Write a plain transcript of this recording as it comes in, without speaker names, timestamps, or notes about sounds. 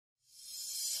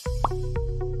Hi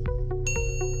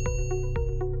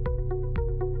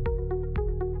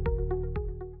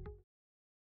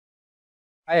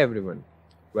everyone,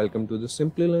 welcome to the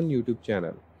Simplilearn YouTube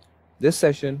channel. This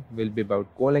session will be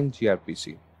about Golang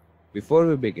gRPC. Before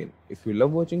we begin, if you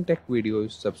love watching tech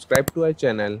videos, subscribe to our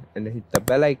channel and hit the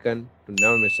bell icon to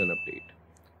never miss an update.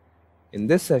 In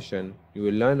this session, you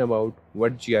will learn about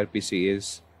what gRPC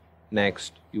is.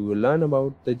 Next, you will learn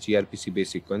about the gRPC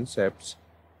basic concepts.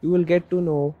 You will get to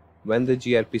know when the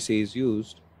gRPC is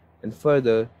used, and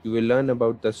further, you will learn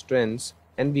about the strengths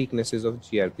and weaknesses of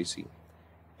gRPC.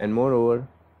 And moreover,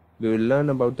 we will learn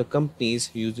about the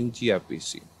companies using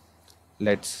gRPC.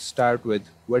 Let's start with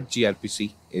what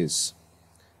gRPC is.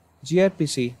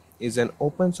 gRPC is an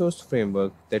open source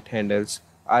framework that handles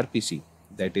RPC,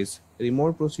 that is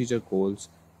remote procedure calls,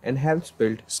 and helps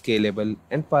build scalable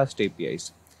and fast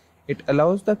APIs. It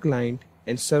allows the client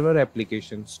and server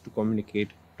applications to communicate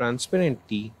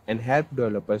transparently and help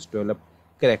developers develop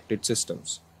corrected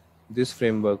systems. This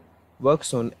framework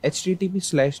works on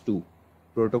HTTP/2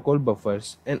 protocol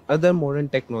buffers, and other modern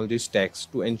technology stacks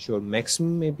to ensure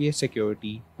maximum API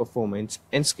security, performance,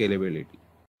 and scalability.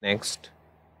 Next,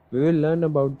 we will learn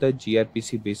about the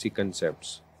gRPC basic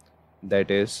concepts,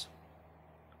 that is,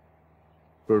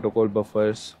 protocol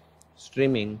buffers,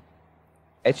 streaming,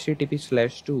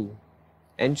 HTTP/2,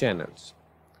 and channels.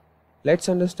 Let's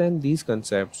understand these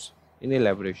concepts in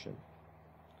elaboration.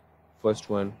 First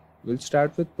one, we'll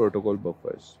start with protocol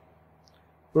buffers.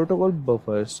 Protocol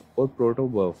buffers or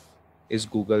protobuf is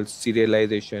Google's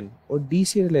serialization or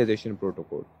deserialization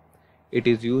protocol. It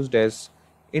is used as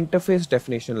interface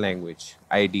definition language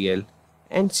 (IDL)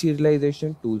 and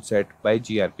serialization toolset by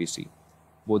gRPC.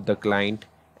 Both the client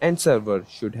and server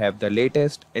should have the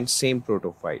latest and same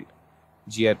proto file.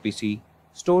 gRPC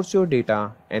stores your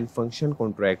data and function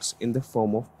contracts in the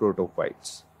form of proto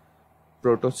files.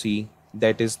 Proto-C,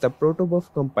 that is the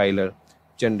protobuf compiler,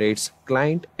 generates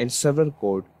client and server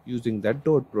code using the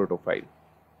 .proto file.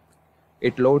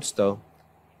 It loads the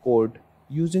code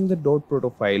using the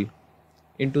 .proto file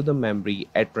into the memory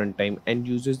at runtime and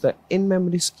uses the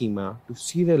in-memory schema to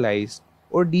serialize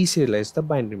or deserialize the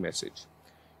binary message.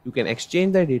 You can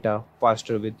exchange the data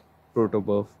faster with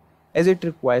protobuf as it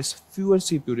requires fewer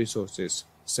CPU resources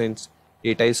since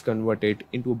data is converted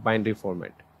into a binary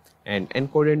format and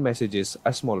encoded messages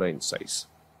are smaller in size.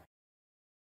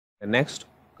 The next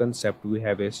concept we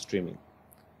have is streaming.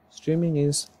 Streaming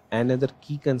is another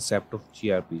key concept of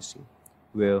gRPC,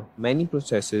 where many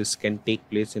processes can take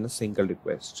place in a single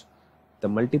request. The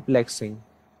multiplexing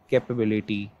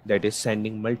capability, that is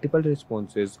sending multiple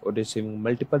responses or receiving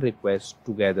multiple requests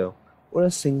together or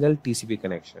a single TCP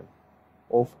connection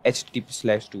of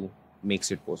HTTP/2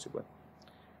 makes it possible.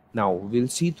 Now we'll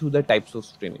see through the types of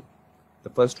streaming. The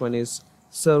first one is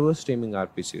server streaming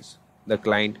RPCs. The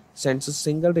client sends a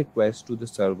single request to the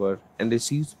server and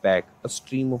receives back a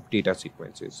stream of data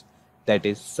sequences, that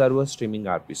is server streaming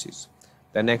RPCs.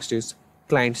 The next is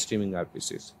client streaming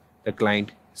RPCs. The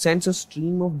client sends a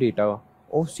stream of data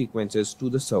of sequences to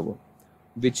the server,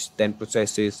 which then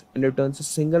processes and returns a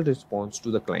single response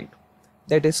to the client,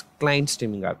 that is client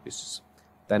streaming RPCs.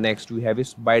 The next we have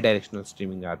is bidirectional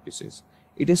streaming RPCs.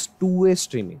 It is two-way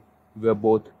streaming, where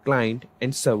both client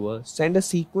and server send a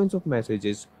sequence of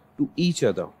messages to each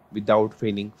other without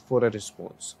waiting for a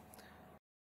response.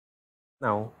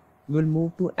 Now we will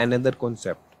move to another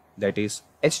concept, that is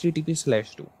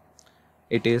HTTP/2.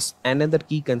 It is another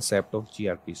key concept of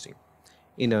gRPC.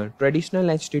 In a traditional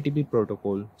HTTP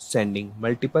protocol, sending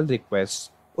multiple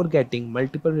requests or getting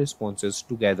multiple responses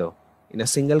together in a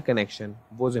single connection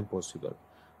was impossible.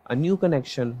 A new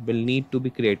connection will need to be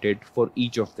created for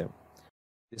each of them.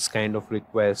 This kind of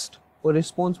request or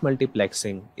response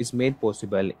multiplexing is made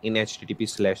possible in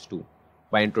HTTP/2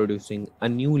 by introducing a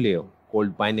new layer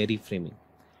called binary framing.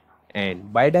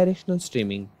 And bidirectional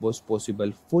streaming was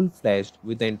possible full-fledged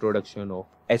with the introduction of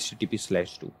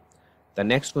HTTP/2. The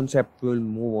next concept we will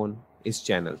move on is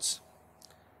channels.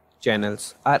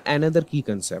 Channels are another key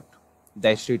concept. The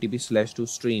HTTP/2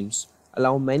 streams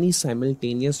allow many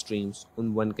simultaneous streams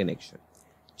on one connection.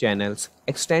 Channels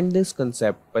extend this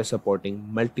concept by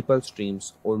supporting multiple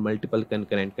streams or multiple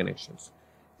concurrent connections.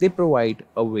 They provide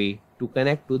a way to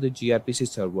connect to the gRPC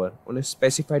server on a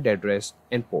specified address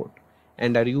and port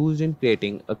and are used in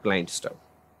creating a client stub.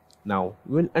 Now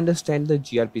we will understand the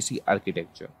gRPC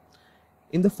architecture.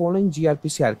 In the following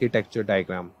gRPC architecture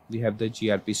diagram, we have the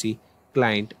gRPC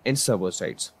client and server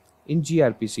sides. In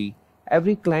gRPC,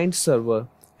 every client server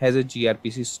has a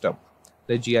gRPC stub.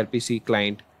 The gRPC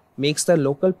client makes the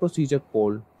local procedure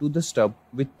call to the stub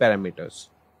with parameters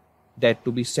that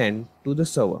to be sent to the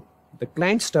server. The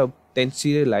client stub then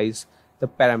serialize the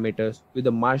parameters with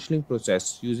the marshalling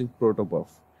process using protobuf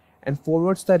and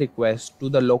forwards the request to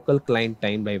the local client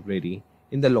time library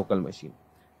in the local machine.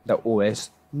 The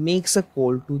OS makes a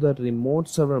call to the remote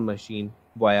server machine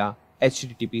via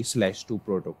HTTP/2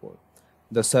 protocol.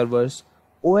 The server's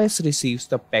OS receives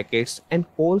the packets and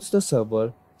calls the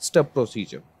server stub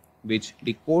procedure, which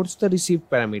decodes the received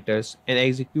parameters and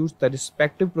executes the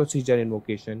respective procedure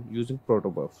invocation using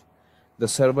protobuf. The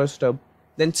server stub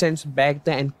then sends back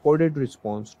the encoded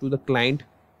response to the client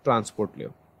transport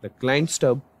layer. The client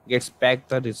stub gets back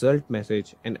the result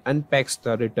message and unpacks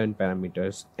the return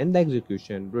parameters, and the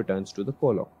execution returns to the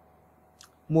caller.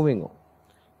 Moving on,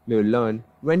 we will learn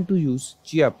when to use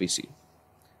gRPC.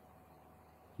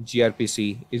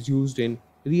 gRPC is used in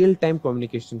real-time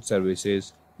communication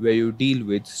services where you deal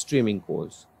with streaming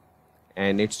calls,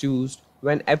 and it's used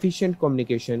when efficient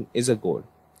communication is a goal,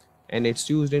 and it's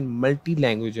used in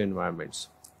multi-language environments,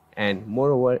 and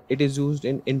moreover it is used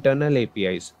in internal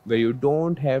APIs where you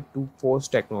don't have to force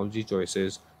technology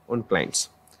choices on clients,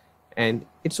 and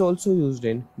it's also used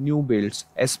in new builds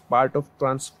as part of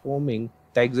transforming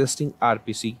the existing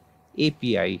RPC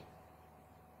API.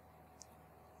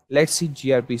 Let's see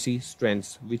gRPC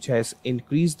strengths, which has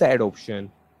increased the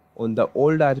adoption on the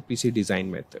old RPC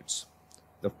design methods.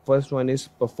 The first one is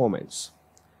performance.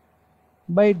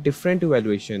 By different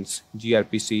evaluations,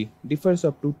 gRPC differs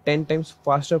up to 10 times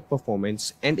faster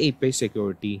performance and API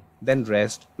security than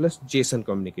REST plus JSON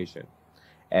communication,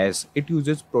 as it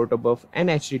uses protobuf and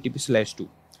HTTP/2.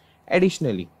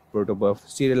 Additionally, protobuf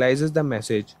serializes the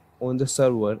message on the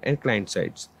server and client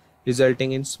sides,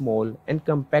 resulting in small and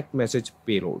compact message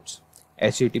payloads.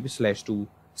 HTTP/2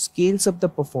 scales up the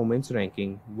performance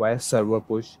ranking via server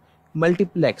push,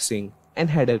 multiplexing, and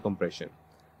header compression.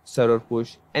 Server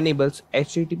push enables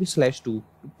HTTP/2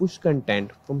 to push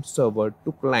content from server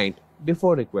to client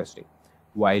before requesting,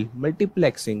 while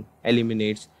multiplexing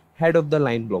eliminates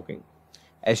head-of-the-line blocking.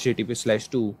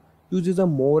 HTTP/2 uses a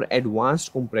more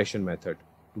advanced compression method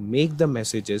to make the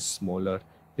messages smaller,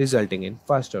 resulting in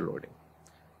faster loading.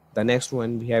 The next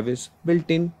one we have is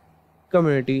built-in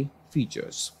community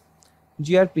features.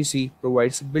 gRPC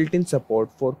provides built-in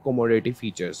support for commodity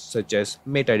features such as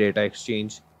metadata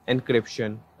exchange,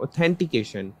 encryption,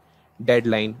 authentication,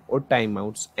 deadline or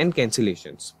timeouts, and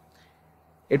cancellations.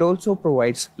 It also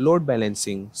provides load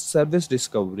balancing, service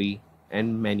discovery,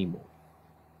 and many more.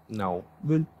 Now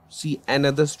we'll see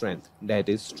another strength, that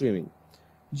is streaming.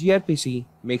 gRPC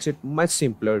makes it much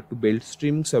simpler to build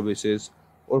streaming services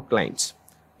or clients.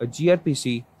 A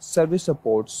gRPC service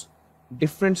supports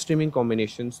different streaming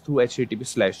combinations through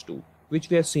HTTP/2, which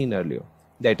we have seen earlier,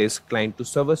 that is client to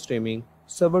server streaming,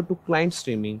 server to client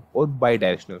streaming, or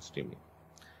bidirectional streaming.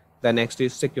 The next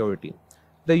is security.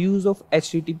 The use of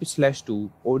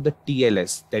HTTP/2 or the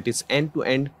TLS, that is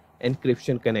end-to-end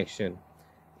encryption connection,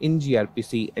 in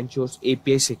gRPC ensures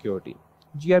API security.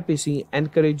 gRPC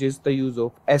encourages the use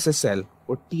of SSL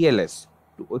or TLS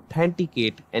to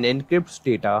authenticate and encrypt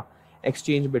data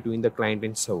exchange between the client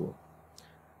and server.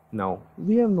 Now,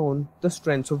 we have known the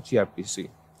strengths of gRPC.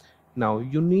 Now,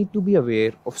 you need to be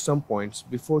aware of some points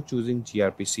before choosing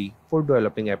gRPC for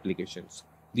developing applications.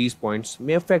 These points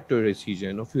may affect your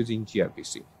decision of using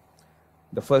gRPC.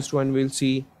 The first one we'll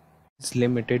see is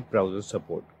limited browser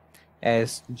support.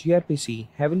 As gRPC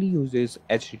heavily uses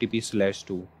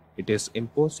HTTP/2, it is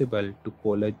impossible to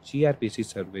call a gRPC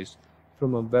service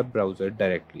from a web browser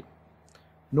directly.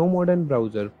 No modern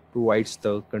browser provides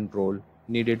the control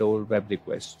needed over web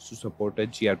requests to support a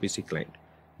gRPC client.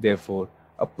 Therefore,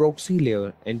 a proxy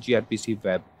layer and gRPC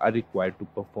web are required to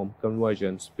perform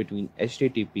conversions between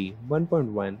HTTP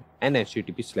 1.1 and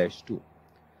HTTP/2.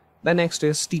 The next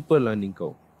is steeper learning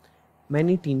curve.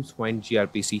 Many teams find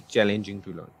gRPC challenging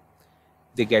to learn.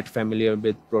 They get familiar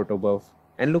with protobuf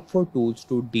and look for tools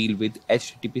to deal with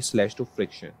HTTP/2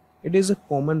 friction. It is a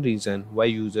common reason why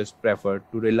users prefer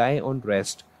to rely on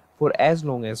REST for as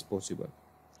long as possible.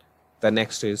 The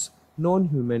next is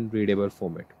non-human readable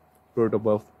format.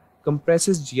 Protobuf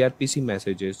compresses gRPC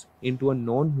messages into a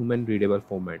non-human readable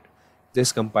format.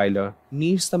 This compiler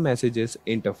needs the messages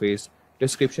interface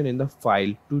description in the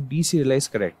file to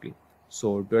deserialize correctly.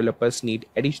 So developers need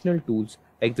additional tools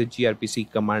like the gRPC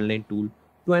command line tool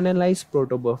to analyze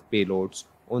protobuf payloads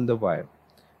on the wire.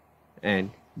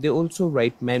 And they also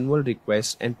write manual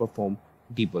requests and perform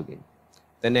debugging.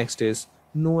 The next is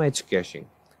no edge caching.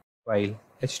 While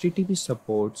HTTP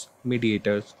supports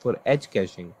mediators for edge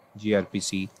caching,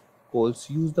 gRPC calls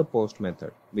use the post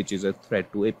method, which is a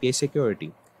threat to API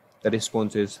security. The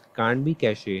responses can't be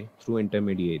cached through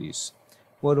intermediaries.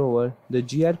 Moreover, the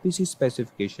gRPC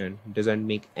specification doesn't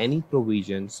make any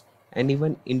provisions and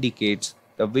even indicates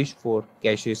the wish for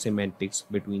cache semantics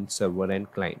between server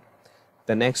and client.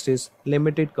 The next is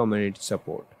limited community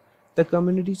support. The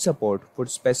community support for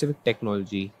specific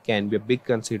technology can be a big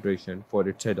consideration for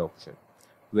its adoption.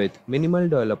 With minimal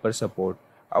developer support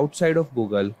outside of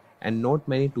Google and not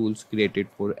many tools created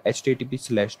for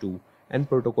HTTP/2 and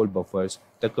protocol buffers,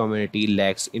 the community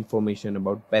lacks information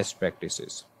about best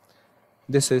practices.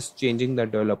 This is changing the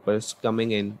developers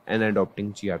coming in and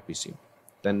adopting gRPC.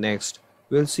 The next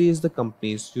we'll see is the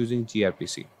companies using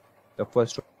gRPC. The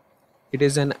first one, it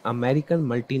is an American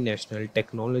multinational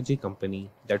technology company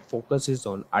that focuses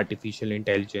on artificial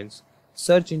intelligence,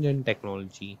 search engine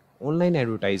technology, online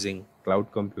advertising,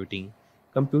 cloud computing,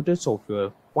 computer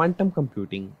software, quantum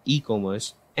computing,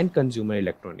 e-commerce, and consumer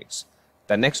electronics.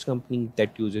 The next company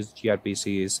that uses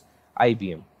gRPC is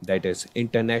IBM, that is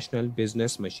International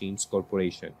Business Machines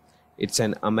Corporation. It's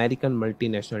an American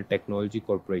multinational technology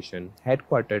corporation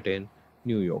headquartered in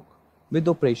New York, with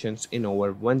operations in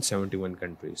over 171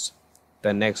 countries.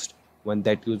 The next one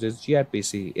that uses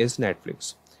gRPC is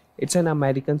Netflix. It's an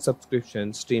American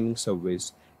subscription streaming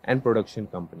service and production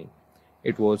company.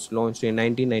 It was launched in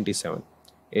 1997.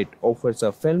 It offers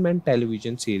a film and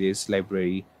television series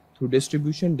library through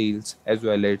distribution deals as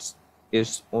well as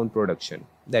its own production,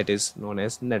 that is known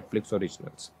as Netflix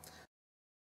Originals.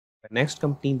 The next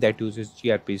company that uses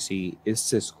gRPC is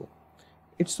Cisco.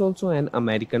 It's also an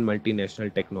American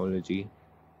multinational technology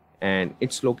and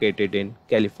it's located in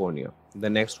California. The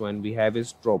next one we have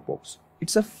is Dropbox.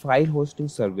 It's a file hosting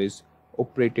service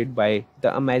operated by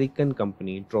the American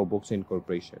company Dropbox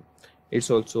Incorporation. It's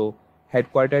also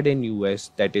headquartered in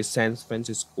US, that is San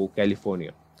Francisco,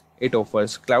 California. It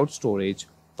offers cloud storage,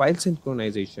 file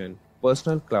synchronization,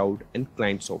 personal cloud, and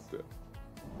client software.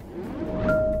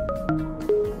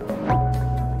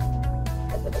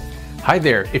 Hi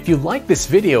there, if you like this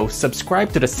video,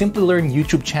 subscribe to the Simplilearn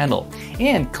YouTube channel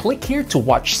and click here to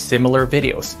watch similar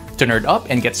videos. To nerd up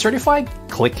and get certified,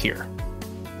 click here.